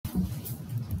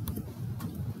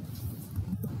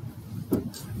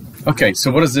Okay,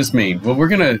 so what does this mean? Well, we're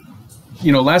going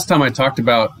to, last time I talked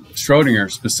about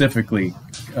Schrodinger specifically,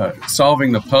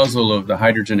 solving the puzzle of the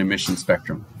hydrogen emission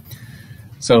spectrum.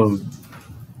 So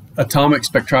atomic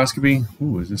spectroscopy,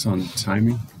 ooh, is this on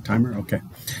timer? Okay.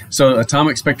 So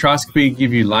atomic spectroscopy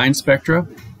give you line spectra,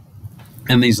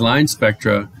 and these line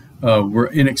spectra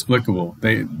were inexplicable.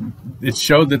 It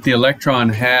showed that the electron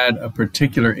had a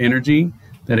particular energy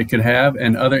that it could have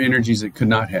and other energies it could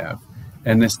not have.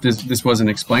 And this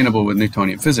wasn't explainable with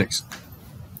Newtonian physics.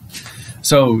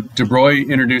 So de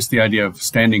Broglie introduced the idea of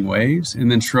standing waves,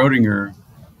 and then Schrodinger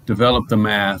developed the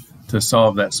math to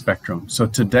solve that spectrum. So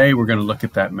today we're going to look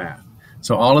at that math.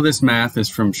 So all of this math is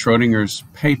from Schrodinger's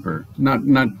paper,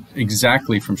 not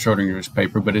exactly from Schrodinger's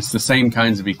paper, but it's the same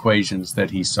kinds of equations that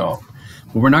he solved.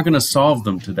 But we're not going to solve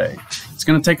them today. It's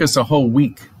going to take us a whole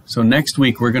week. So next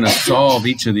week we're going to solve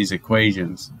each of these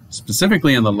equations.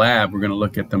 Specifically in the lab, we're going to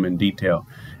look at them in detail.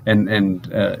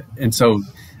 And so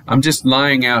I'm just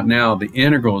laying out now the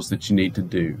integrals that you need to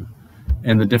do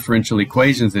and the differential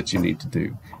equations that you need to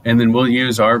do. And then we'll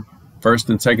use our first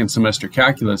and second semester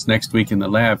calculus next week in the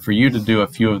lab for you to do a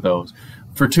few of those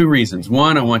for two reasons.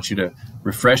 One, I want you to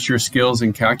refresh your skills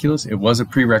in calculus. It was a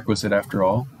prerequisite after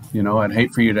all. I'd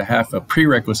hate for you to have a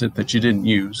prerequisite that you didn't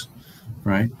use,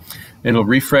 right? It'll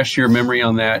refresh your memory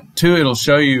on that. Two, it'll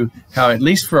show you how, at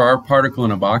least for our particle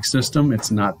in a box system,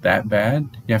 it's not that bad.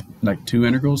 You have like two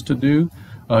integrals to do.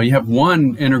 You have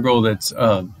one integral that's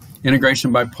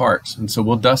integration by parts, and so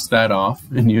we'll dust that off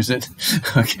and use it,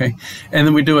 okay? And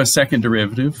then we do a second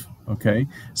derivative, okay?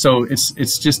 So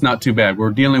it's just not too bad. We're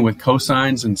dealing with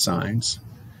cosines and sines,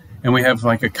 and we have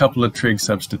like a couple of trig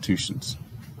substitutions.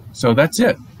 So that's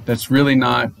it. That's really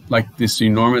not like this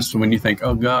enormous, when you think,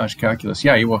 oh gosh, calculus.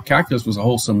 Yeah, well, calculus was a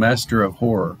whole semester of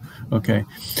horror, okay?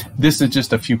 This is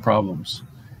just a few problems.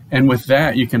 And with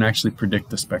that, you can actually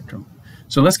predict the spectrum.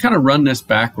 So let's kind of run this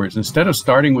backwards. Instead of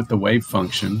starting with the wave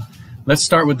function, let's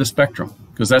start with the spectrum,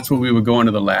 because that's what we would go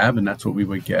into the lab and that's what we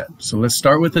would get. So let's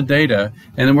start with the data,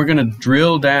 and then we're going to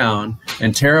drill down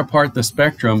and tear apart the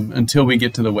spectrum until we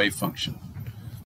get to the wave function.